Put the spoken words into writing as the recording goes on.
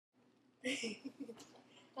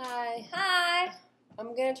Hi. Hi.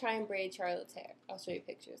 I'm going to try and braid Charlotte's hair. I'll show you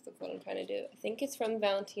pictures of what I'm trying to do. I think it's from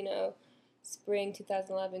Valentino Spring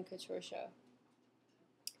 2011 Couture Show.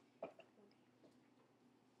 Okay.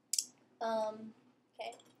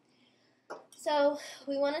 So,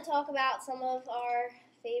 we want to talk about some of our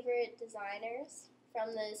favorite designers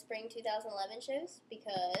from the Spring 2011 shows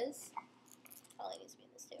because Holly needs to be in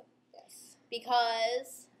this too. Yes.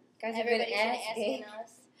 Because Guys have been everybody's asking.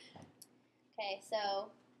 us. Okay,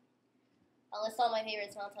 so I'll list all my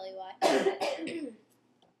favorites and I'll tell you why.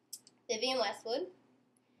 Vivienne Westwood,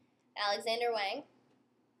 Alexander Wang,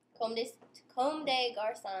 Comme des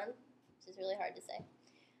Garçons, which is really hard to say,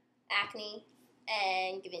 Acne,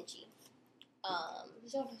 and Givenchy.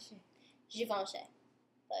 Givenchy.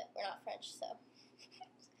 But we're not French, so.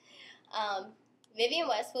 Vivienne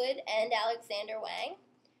Westwood and Alexander Wang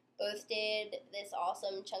both did this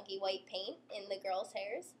awesome chunky white paint in the girls'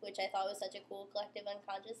 hairs, which I thought was such a cool collective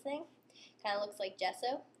unconscious thing. Kind of looks like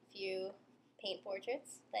gesso. If you paint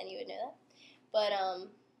portraits, then you would know that. But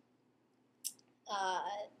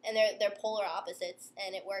and they're polar opposites,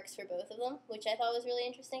 and it works for both of them, which I thought was really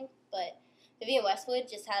interesting. But Vivienne Westwood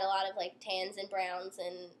just had a lot of like tans and browns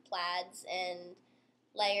and plaids and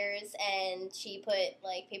layers, and she put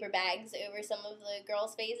like paper bags over some of the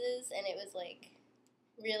girls' faces, and it was like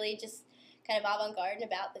really just kind of avant-garde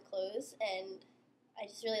about the clothes, and I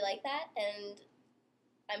just really like that. And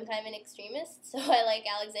I'm kind of an extremist, so I like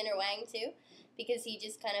Alexander Wang too, because he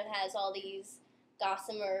just kind of has all these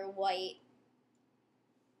gossamer white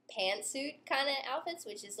pantsuit kind of outfits,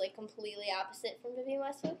 which is like completely opposite from Vivienne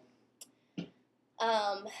Westwood.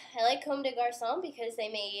 I like Comme des Garçons because they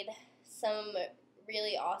made some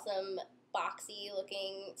really awesome boxy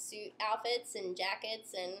looking suit outfits and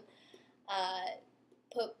jackets, and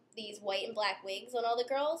put these white and black wigs on all the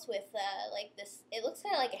girls with like this. It looks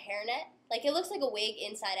kind of like a hairnet. Like it looks like a wig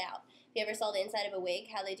inside out. If you ever saw the inside of a wig,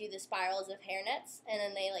 how they do the spirals of hairnets, and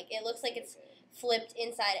then they like it looks like it's flipped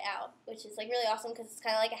inside out, which is like really awesome because it's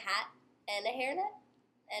kind of like a hat and a hairnet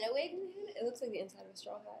and a wig. It looks like the inside of a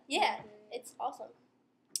straw hat. Yeah, it's awesome.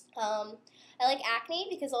 I like Acne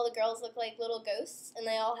because all the girls look like little ghosts, and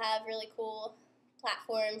they all have really cool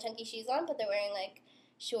platform chunky shoes on, but they're wearing like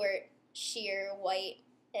short, sheer white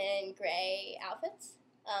and gray outfits.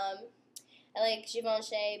 I like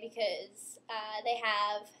Givenchy because they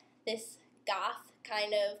have this goth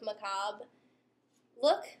kind of macabre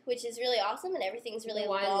look, which is really awesome, and everything's really the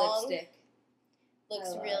wine long. lipstick.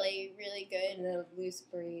 Looks really, really good. And the loose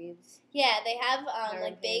braids. Yeah, they have Hair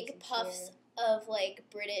like big bands and puffs of like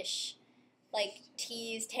British like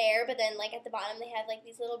teased hair, but then like at the bottom they have like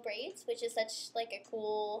these little braids, which is such like a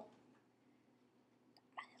cool.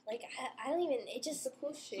 Like I don't even. It just It's a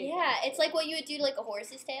cool shape. yeah. It's like what you would do to like a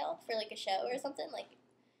horse's tail for like a show or something. Like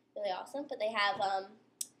really awesome. But they have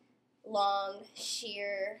long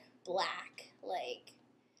sheer black, like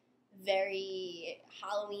very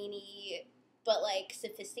Halloween-y, but like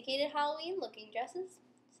sophisticated Halloween looking dresses.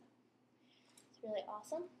 So, it's really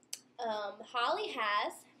awesome. Holly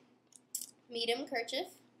has Medium Kerchief.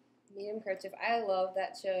 Medium Kerchief. I love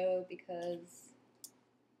that show because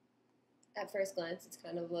at first glance it's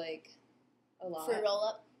kind of like a lot. Fruit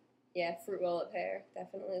roll-up. Yeah, fruit roll-up hair.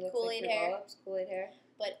 Definitely looks Kool-Aid like fruit hair. roll-ups. Kool-Aid hair.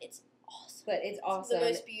 But it's awesome. But it's awesome. It's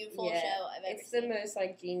the most beautiful Yeah. show I've ever It's seen. the most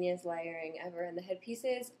like genius layering ever. And the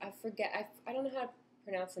headpieces, I forget. I don't know how to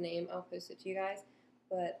pronounce the name. I'll post it to you guys.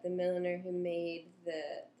 But the milliner who made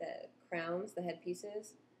the crowns, the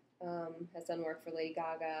headpieces, has done work for Lady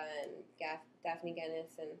Gaga and Daphne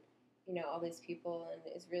Guinness and all these people, and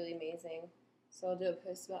is really amazing. So I'll do a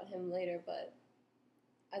post about him later. But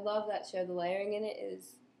I love that show. The layering in it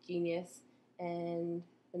is genius, and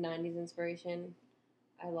the 90s inspiration.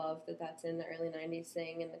 I love that that's in the early 90s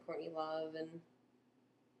thing, and the Courtney Love, and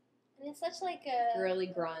it's such like a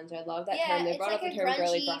girly grunge. I love that yeah, term. They it's brought like up the a term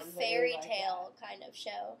girly grungy grunge. I really fairy like tale kind of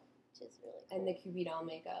show, which is really cool. and the Cupid doll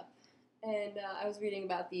makeup. And I was reading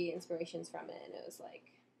about the inspirations from it, and it was like,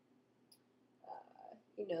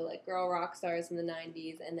 like girl rock stars in the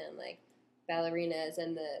 90s, and then like ballerinas,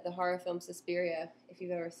 and the horror film Suspiria, if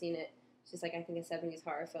you've ever seen it. It's just like, I think, a 70s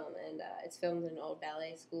horror film, and it's filmed in an old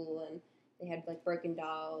ballet school, and they had like broken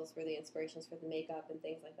dolls were the inspirations for the makeup and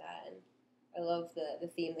things like that. And I love the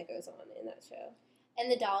theme that goes on in that show.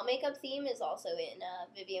 And the doll makeup theme is also in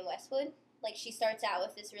Vivienne Westwood. Like, she starts out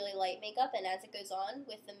with this really light makeup, and as it goes on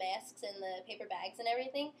with the masks and the paper bags and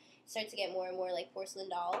everything, it starts to get more and more like porcelain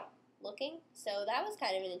doll looking. So that was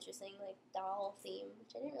kind of an interesting like doll theme,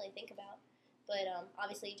 which I didn't really think about. But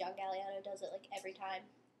obviously John Galliano does it like every time.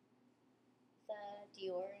 The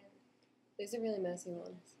Dior. There's a really messy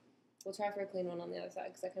one. We'll try for a clean one on the other side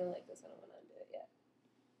because I kind of like this. I don't want to undo it yet.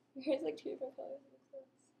 Here's like 2 different colors.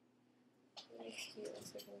 It's cute.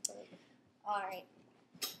 Let's look in the front. All right.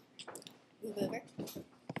 Move over.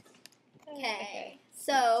 Okay.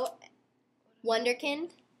 So,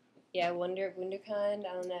 Wonderkind. Yeah, Wunderkind.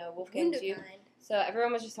 I don't know. Wolfgang too. So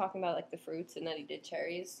everyone was just talking about like the fruits and that he did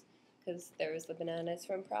cherries because there was the bananas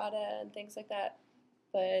from Prada and things like that.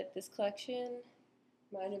 But this collection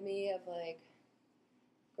reminded me of like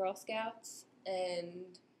Girl Scouts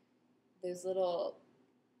and those little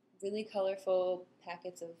really colorful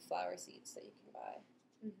packets of flower seeds that you can buy.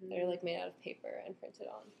 Mm-hmm. That are like made out of paper and printed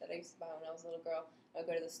on. That I used to buy when I was a little girl. I would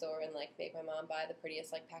go to the store and like make my mom buy the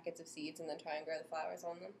prettiest like packets of seeds and then try and grow the flowers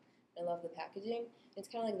on them. I love the packaging. It's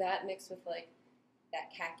kind of like that mixed with like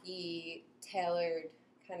that khaki tailored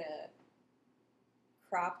kind of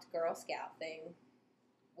cropped Girl Scout thing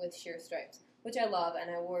with sheer stripes, which I love. And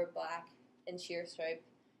I wore black and sheer stripe,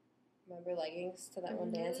 remember, leggings to that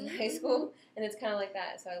one dance in high school, and it's kind of like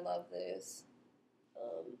that. So I love those.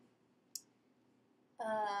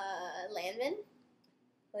 Lanvin.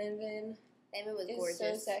 Lanvin was gorgeous.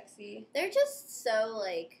 So sexy. They're just so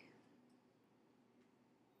like.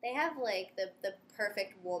 They have like the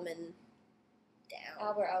perfect woman down.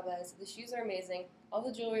 Albert Albez. The shoes are amazing. All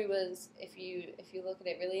the jewelry was, if you look at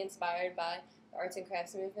it, really inspired by the arts and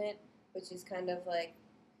crafts movement, which is kind of like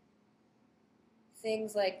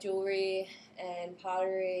things like jewelry and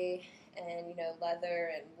pottery and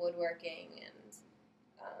leather and woodworking and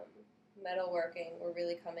metalworking were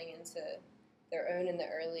really coming into their own in the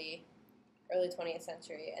early 20th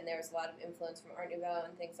century, and there was a lot of influence from Art Nouveau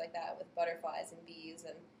and things like that with butterflies and bees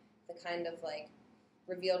and the kind of like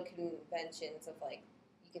revealed conventions of like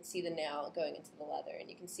you can see the nail going into the leather and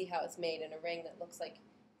you can see how it's made in a ring that looks like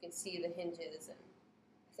you can see the hinges, and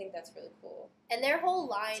I think that's really cool. And their whole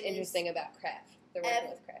line is interesting about craft. They're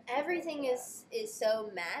working with craft. Everything is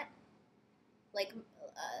so matte. Like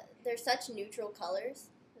they're such neutral colors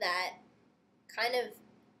that kind of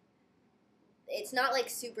it's not like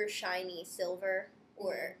super shiny silver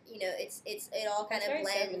or it all kind of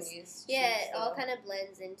blends. Yeah, it all kind of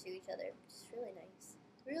blends into each other. It's really nice.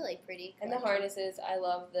 It's really pretty. And the harnesses, I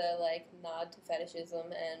love the like nod to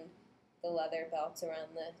fetishism and the leather belts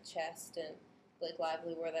around the chest, and Blake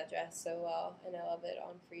Lively wore that dress so well, and I love it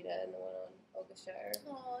on Frida and the one on Augusture.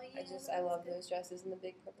 Oh yeah. I love those dresses and the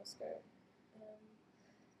big purple skirt.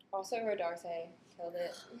 Also, Rodarte killed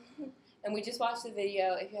it. And we just watched the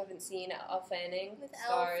video, if you haven't seen, Elle Fanning with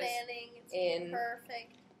stars Elle Fanning. It's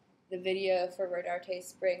perfect. The video for Rodarte's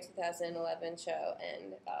Spring 2011 show,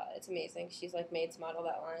 and it's amazing. She's like made to model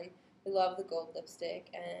that line. We love the gold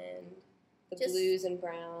lipstick and the blues and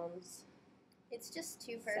browns. It's just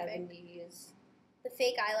too perfect. 70s. The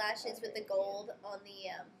fake eyelashes with the gold on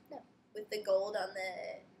the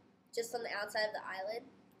just on the outside of the eyelid.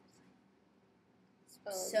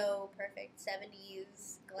 So perfect.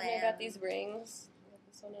 70s glam. And I got these rings. I got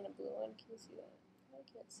this one and a blue one. Can you see that? I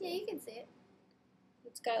can't see. Yeah, you can see it.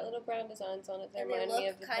 It's got little brown designs on it that and remind me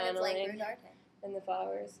of the kind of like Rodarte. And the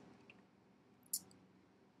flowers.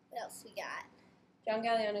 What else we got? John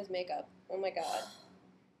Galliano's makeup. Oh my god.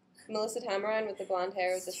 Melissa Tamarine with the blonde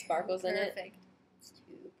hair with the sparkles in it. Perfect. It's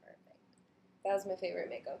too perfect. That was my favorite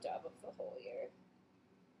makeup job of the whole year.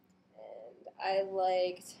 And I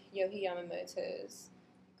liked Yohei Yamamoto's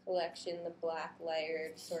collection, the black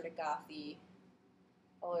layered sort of gothy,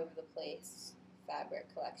 all over the place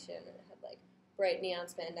fabric collection, and it had like bright neon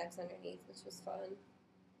spandex underneath, which was fun,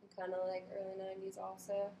 and kind of like early 90s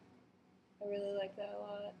also. I really like that a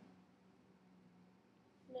lot.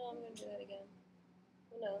 No, I'm going to do that again.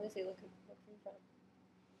 Oh, no, let me see, look from front.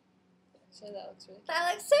 Actually, that looks really cute.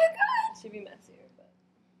 That looks so good! It should be messier, but...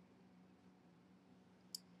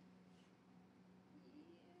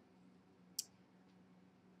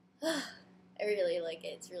 I really like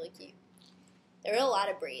it. It's really cute. There were a lot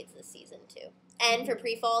of braids this season, too. And for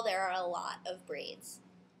pre-fall, there are a lot of braids.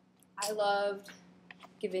 I loved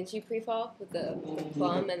Givenchy pre-fall with the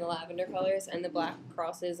plum and the lavender colors and the black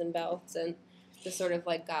crosses and belts and the sort of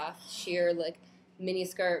like goth sheer like mini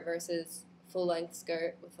skirt versus full-length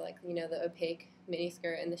skirt with like, the opaque mini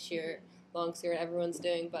skirt and the sheer long skirt everyone's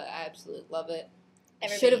doing, but I absolutely love it. I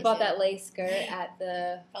should have bought that lace skirt at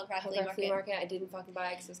the Punk Rock Flea Market. I didn't fucking buy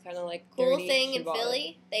it because it was kind of like cool dirty. Thing in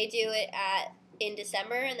Philly. They do it in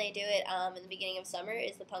December, and they do it in the beginning of summer.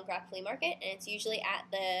 Is the Punk Rock Flea Market, and it's usually at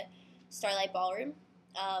the Starlight Ballroom.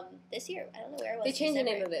 This year, I don't know where it was. They changed the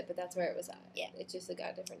name of it, but that's where it was at. Yeah, it's just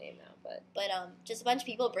got a different name now. But just a bunch of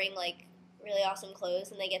people bring like really awesome clothes,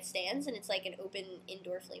 and they get stands, and it's like an open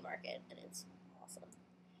indoor flea market, and it's awesome.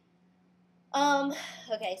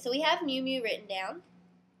 Okay, so we have Miu Miu written down.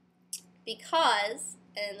 because,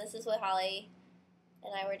 and this is what Holly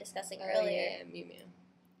and I were discussing earlier, Mew Mew.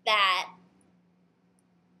 that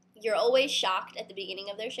you're always shocked at the beginning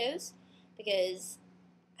of their shows because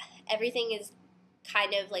everything is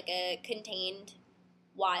kind of like a contained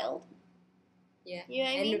wild. Yeah. You know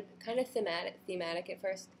what I mean? And kind of thematic at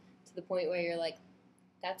first, to the point where you're like,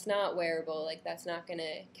 that's not wearable, like, that's not going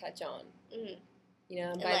to catch on. Mm-hmm. You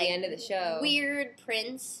know, and And, by like, the end of the show. Weird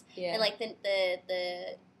prints. Yeah. And, like, the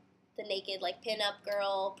naked, like, pin-up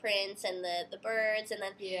girl prints and the birds. And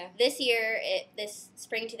then this year, this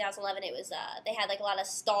spring 2011, it was, they had, like, a lot of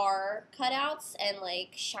star cutouts and, like,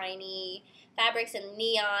 shiny fabrics and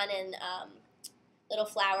neon and little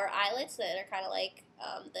flower eyelets that are kind of like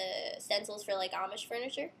the stencils for, like, Amish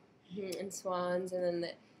furniture. Mm-hmm. And swans, and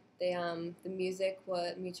then the music,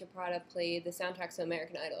 what Miuccia Prada played, the soundtrack to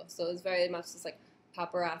American Idol. So it was very much just, like,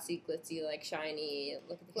 paparazzi, glitzy, like, shiny,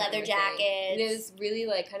 look at the leather jackets. And it was really,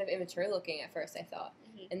 like, kind of immature looking at first, I thought.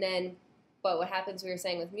 Mm-hmm. And then, but what happens, we were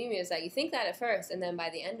saying with Mew Mew, is that you think that at first, and then by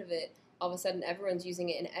the end of it, all of a sudden everyone's using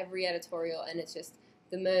it in every editorial, and it's just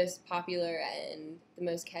the most popular and the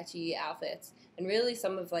most catchy outfits. And really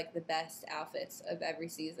some of, like, the best outfits of every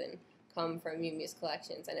season come from Mew Mew's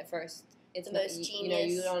collections. And at first, it's the most genius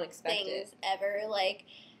you don't expect things it. ever, like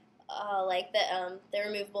the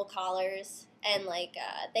removable collars, and like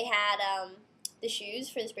they had the shoes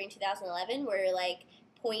for the spring 2011 were like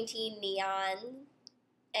pointy neon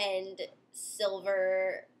and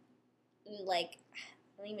silver, like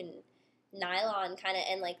I don't even nylon kind of,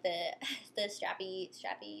 and like the strappy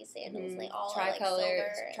sandals, they all are like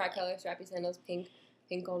silver, tricolor strappy sandals, pink,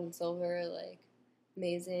 gold, and silver, like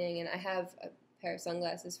amazing. And I have a pair of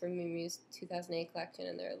sunglasses from Mew Mew's 2008 collection,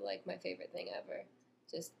 and they're like my favorite thing ever.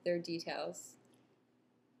 Just their details.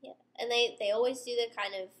 Yeah, and they always do the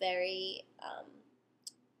kind of very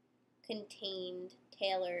contained,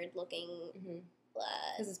 tailored looking.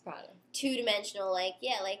 Because it's Prada. 2-dimensional, like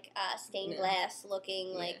stained glass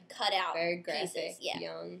looking, like cut out, very graphic, pieces. Yeah,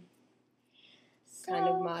 young, so, kind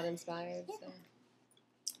of mod inspired. Yeah. So.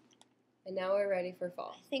 And now we're ready for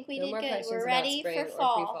fall. I think we no did more good. We're about ready spring for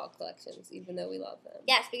fall. Or pre-fall collections, even though we love them.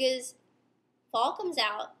 Yes, because fall comes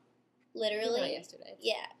out literally. Not yesterday.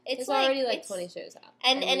 Yeah, it's already like 20 shows out,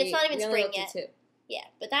 and it's not even spring yet. 2. Yeah,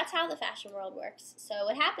 but that's how the fashion world works. So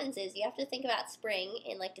what happens is you have to think about spring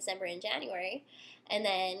in like December and January, and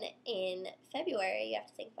then in February you have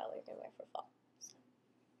to think about what you're going to wear for fall. So,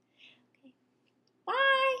 okay.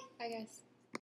 Bye. Bye, guys.